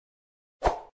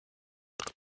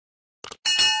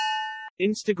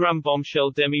Instagram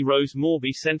bombshell Demi Rose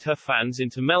sent her fans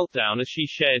into meltdown as she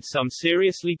shared some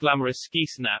seriously glamorous ski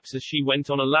snaps as she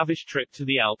went on a lavish trip to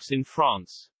the Alps in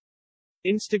France.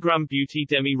 Instagram beauty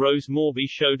Demi Rose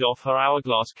showed off her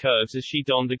hourglass curves as she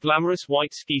donned a glamorous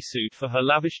white ski suit for her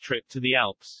lavish trip to the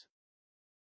Alps.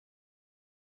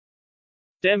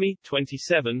 Demi,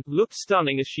 27, looked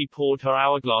stunning as she poured her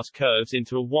hourglass curves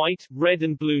into a white, red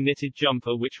and blue knitted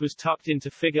jumper which was tucked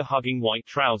into figure-hugging white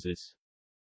trousers.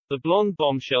 The blonde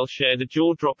bombshell shared a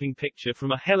jaw-dropping picture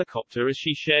from a helicopter as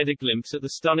she shared a glimpse at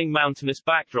the stunning mountainous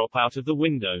backdrop out of the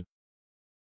window.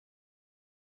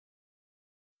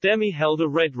 Demi held a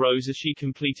red rose as she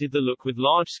completed the look with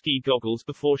large ski goggles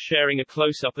before sharing a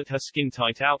close-up at her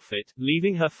skin-tight outfit,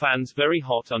 leaving her fans very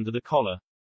hot under the collar.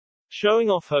 Showing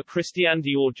off her Christian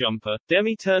Dior jumper,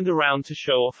 Demi turned around to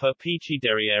show off her peachy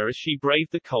derriere as she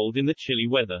braved the cold in the chilly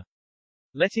weather.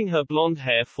 Letting her blonde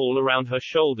hair fall around her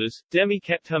shoulders, Demi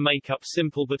kept her makeup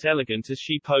simple but elegant as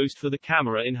she posed for the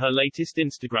camera in her latest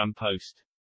Instagram post.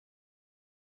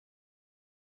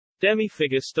 Demi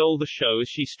figure stole the show as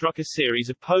she struck a series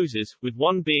of poses, with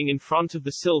one being in front of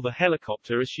the silver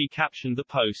helicopter as she captioned the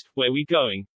post, "Where we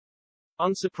going?"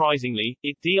 Unsurprisingly,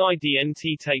 it didn't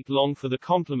take long for the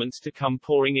compliments to come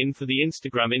pouring in for the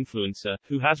Instagram influencer,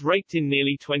 who has raked in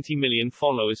nearly 20 million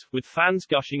followers, with fans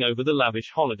gushing over the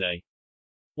lavish holiday.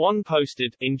 One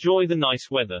posted, "Enjoy the nice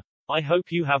weather. I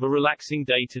hope you have a relaxing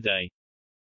day today."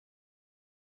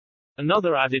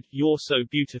 Another added, "You're so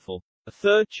beautiful." A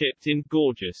third chipped in,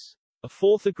 "Gorgeous." A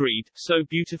fourth agreed, "So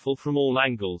beautiful from all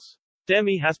angles."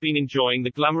 Demi has been enjoying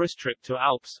the glamorous trip to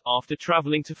Alps, after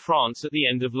traveling to France at the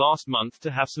end of last month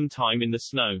to have some time in the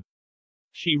snow.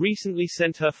 She recently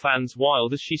sent her fans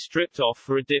wild as she stripped off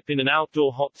for a dip in an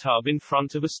outdoor hot tub in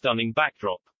front of a stunning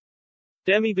backdrop.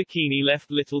 Demi bikini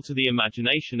left little to the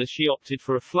imagination as she opted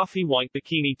for a fluffy white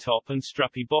bikini top and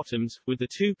strappy bottoms, with the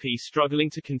two-piece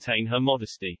struggling to contain her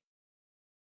modesty.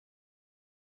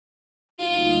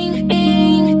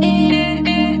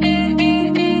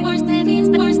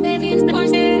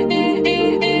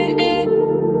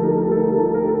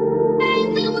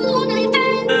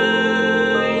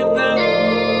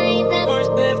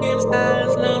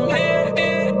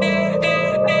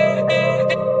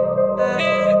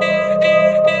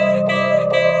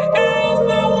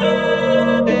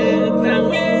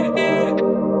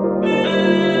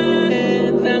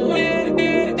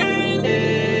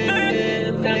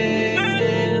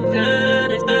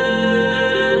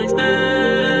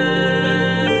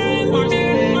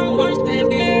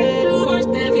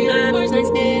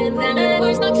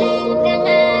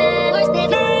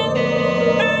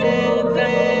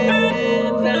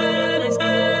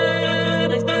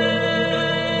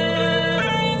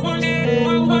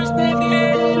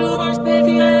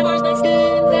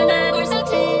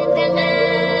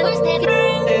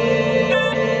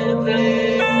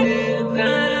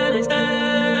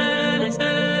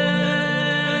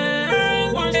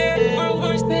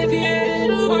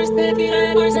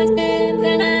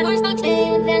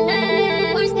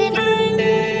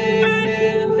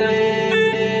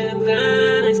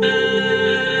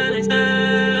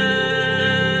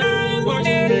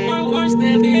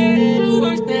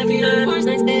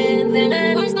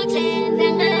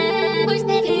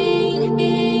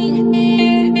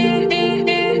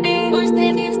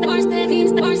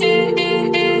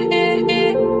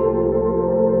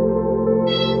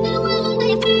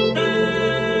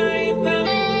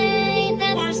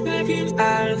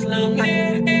 As long as